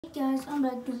Hey guys, I'm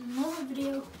back doing another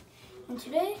video, and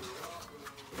today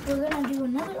we're gonna do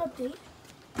another update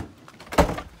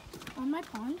on my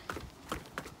pond.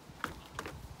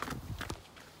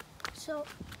 So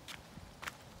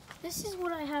this is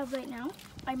what I have right now.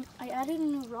 I added a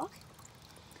new rock.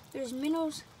 There's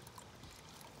minnows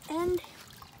and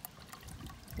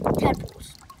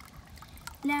tadpoles.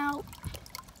 Now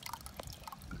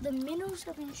the minnows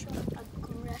have been showing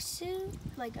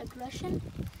aggression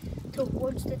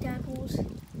towards the tadpoles,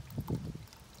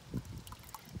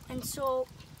 and so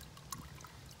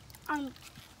I'm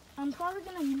probably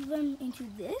gonna move them into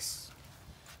this,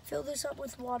 fill this up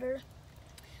with water.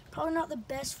 Probably not the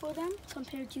best for them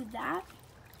compared to that.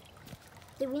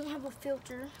 They won't have a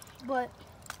filter, but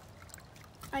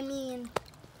I mean,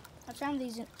 I found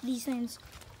these things.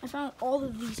 I found all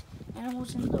of these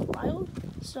animals in the wild,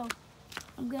 so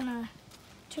I'm gonna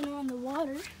turn on the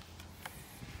water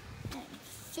and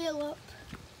fill up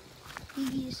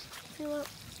the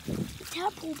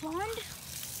tadpole pond.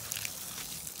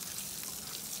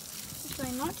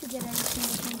 Try not to get any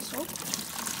single soap.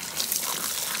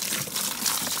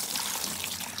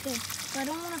 Okay, but I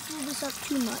don't want to fill this up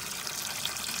too much,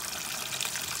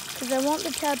 because I want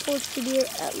the tadpoles to be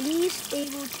at least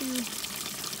able to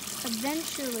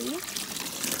eventually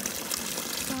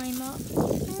climb up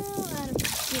out of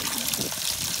this.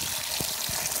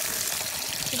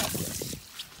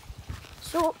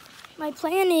 So my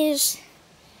plan is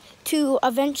to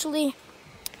eventually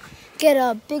get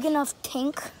a big enough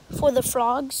tank for the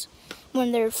frogs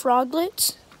when they're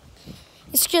froglets.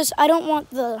 It's just I don't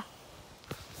want the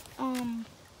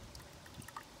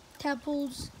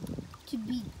tadpoles to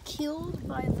be killed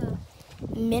by the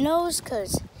minnows,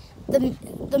 because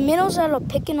the minnows that are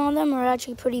picking on them are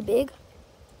actually pretty big.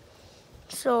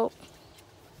 So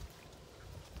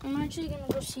I'm actually gonna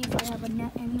go see if I have a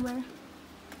net anywhere.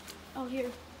 Oh,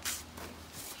 here.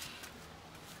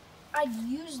 I'd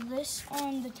use this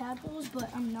on the tadpoles, but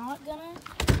I'm not gonna,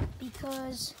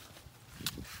 because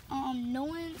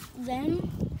knowing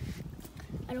them,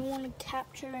 I don't want to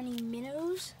capture any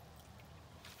minnows.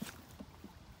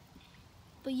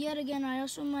 But yet again, I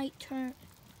also might turn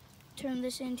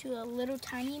this into a little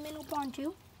tiny minnow pond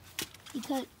too,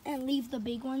 and leave the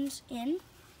big ones in,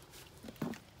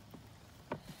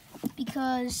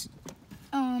 because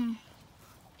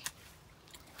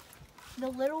the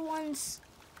little ones,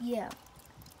 yeah.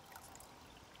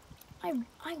 I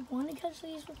want to catch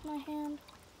these with my hand,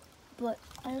 but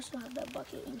I also have that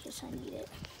bucket in case I need it.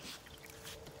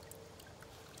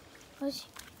 Let's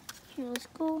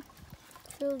go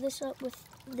fill this up with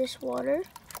this water.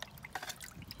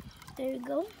 There you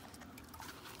go.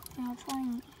 And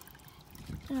I'm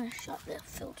gonna shut the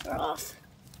filter off.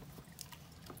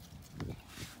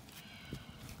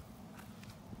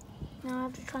 Now I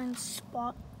have to try and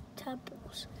spot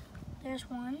tadpoles. There's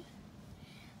one.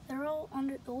 They're all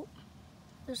under. Oh,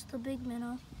 there's the big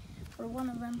minnow, or one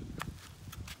of them.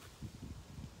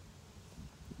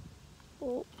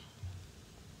 Oh.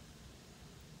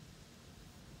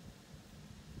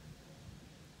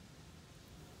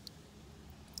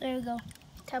 There you go.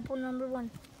 Tadpole number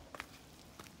one.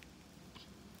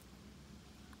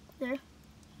 There.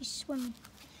 He's swimming.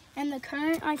 And the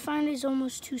current I find is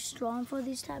almost too strong for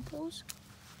these tadpoles.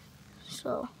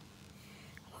 So,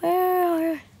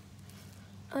 I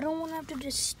don't want to have to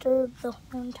disturb the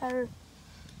whole entire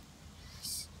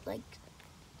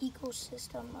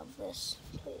ecosystem of this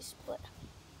place, but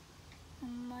I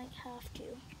might have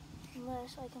to,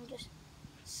 unless I can just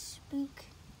spook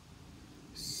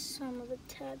some of the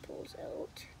tadpoles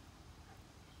out.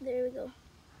 There we go.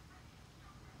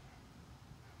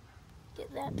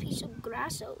 Get that piece of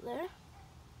grass out there.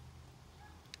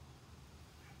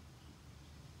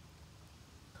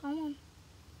 Come on.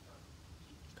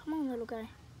 Come on, little guy.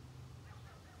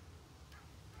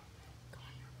 Come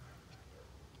on.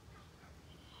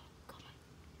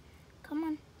 Come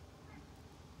on.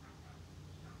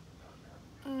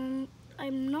 Come on.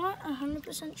 I'm not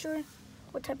 100% sure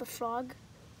what type of frog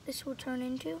this will turn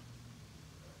into.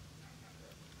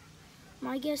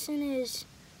 My guessing is,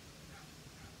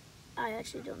 I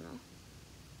actually don't know.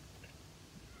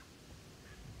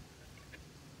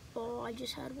 Oh, I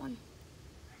just had one.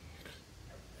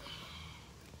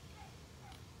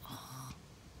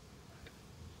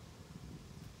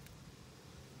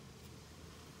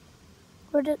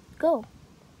 Where'd it go?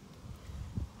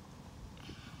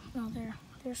 Oh,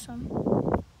 there's some.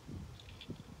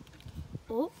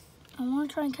 Oh, I want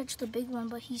to try and catch the big one,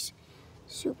 but he's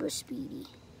super speedy.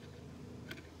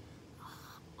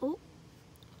 Oh,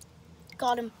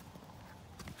 got him.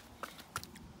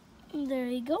 There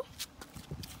you go.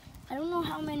 I don't know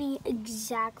how many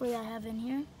exactly I have in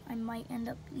here. I might end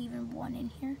up leaving one in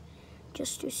here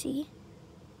just to see.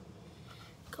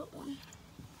 Got one.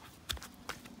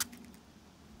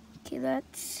 Okay,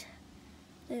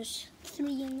 there's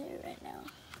 3 in there right now.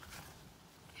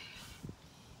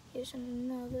 Here's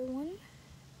another one.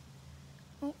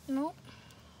 Oh, no.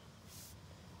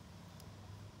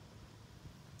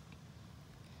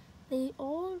 They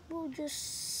all will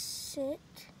just sit.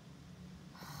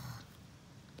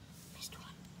 Missed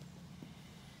one.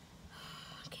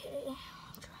 Okay,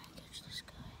 I'll try and catch this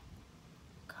guy.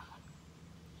 Come on.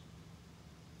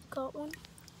 Got one.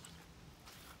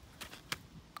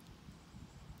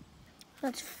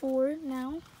 That's 4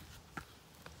 now.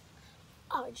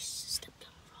 Oh, I just stepped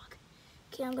on a rock.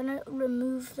 Okay, I'm gonna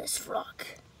remove this rock.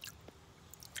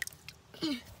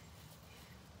 Okay.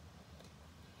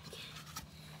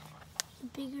 The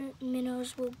bigger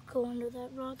minnows will go under that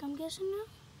rock, I'm guessing now.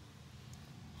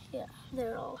 Yeah,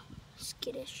 they're all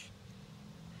skittish.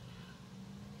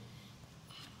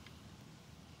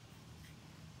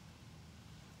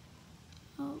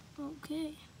 Oh,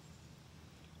 okay.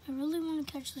 I really want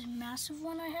to catch this massive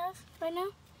one I have right now.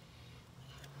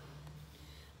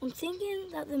 I'm thinking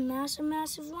that the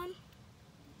massive one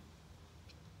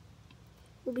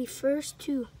will be first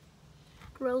to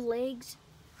grow legs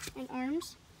and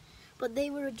arms, but they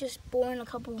were just born a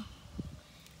couple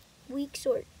weeks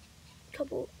or a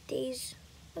couple days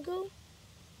ago,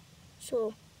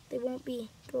 so they won't be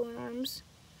growing arms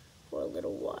for a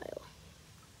little while.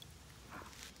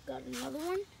 Got another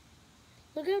one.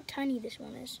 Look how tiny this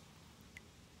one is.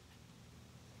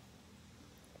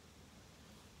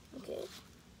 Okay,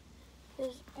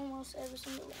 there's almost every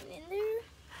single one in there.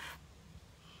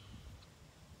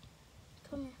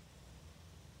 Come here.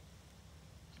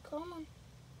 Come on.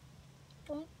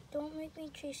 Don't make me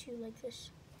chase you like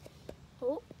this.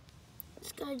 Oh,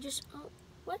 this guy just, oh,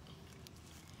 what?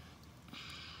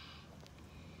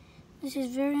 This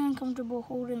is very uncomfortable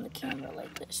holding the camera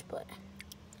like this, but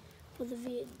for the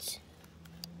vids.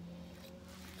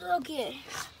 Okay.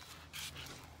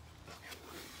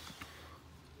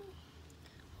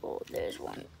 Oh, there's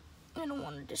one. I don't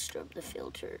want to disturb the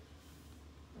filter.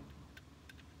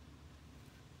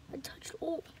 I touched,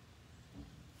 oh.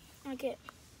 Okay.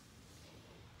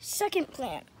 Second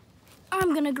plan.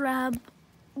 I'm gonna grab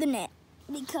the net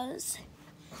because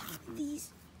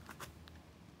these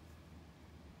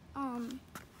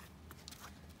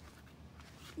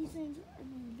things are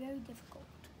very difficult.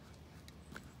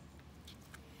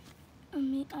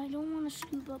 I don't want to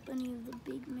scoop up any of the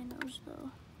big minnows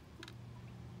though.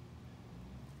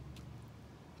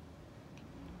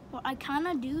 Well, I kind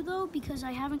of do though because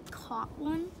I haven't caught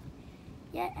one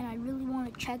yet and I really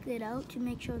want to check it out to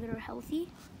make sure they're healthy.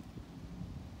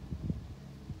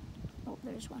 Oh,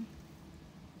 there's one.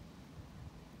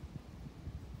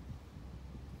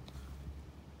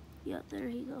 Yep, there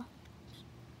he goes.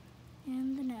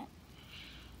 In the net.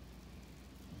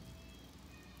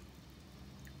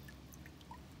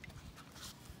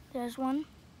 There's one.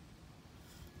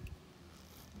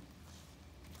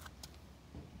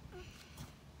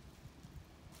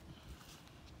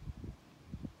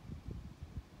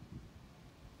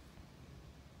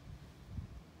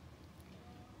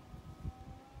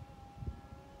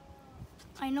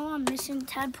 I know I'm missing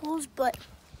tadpoles, but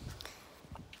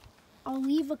I'll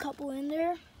leave a couple in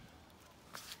there.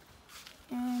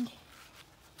 And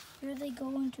here they go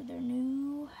into their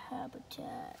new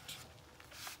habitat.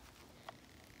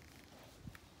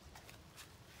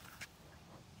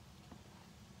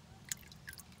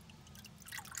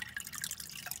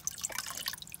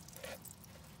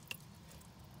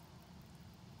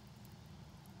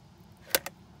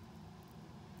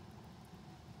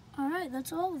 All right,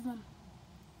 that's all of them.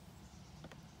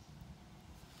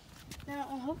 Now,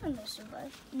 I'm hoping they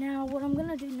survive. Now, what I'm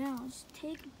gonna do now is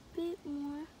take a bit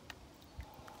more.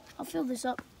 I'll fill this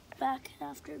up back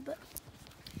after, but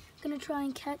I'm gonna try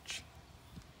and catch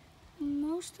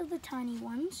most of the tiny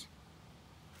ones.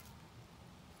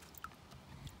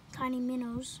 Tiny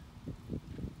minnows.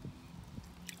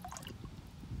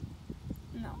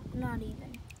 No, not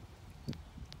even.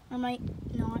 I might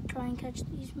not try and catch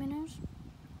these minnows.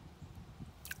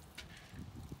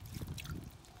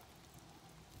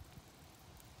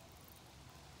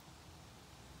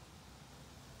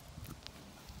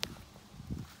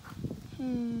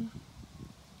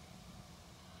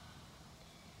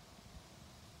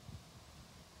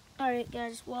 Alright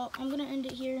guys, well, I'm gonna end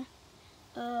it here.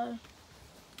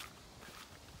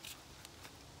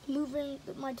 Moving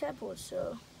my tadpoles,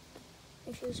 so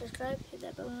make sure you subscribe, hit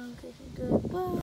that bell notification. Goodbye.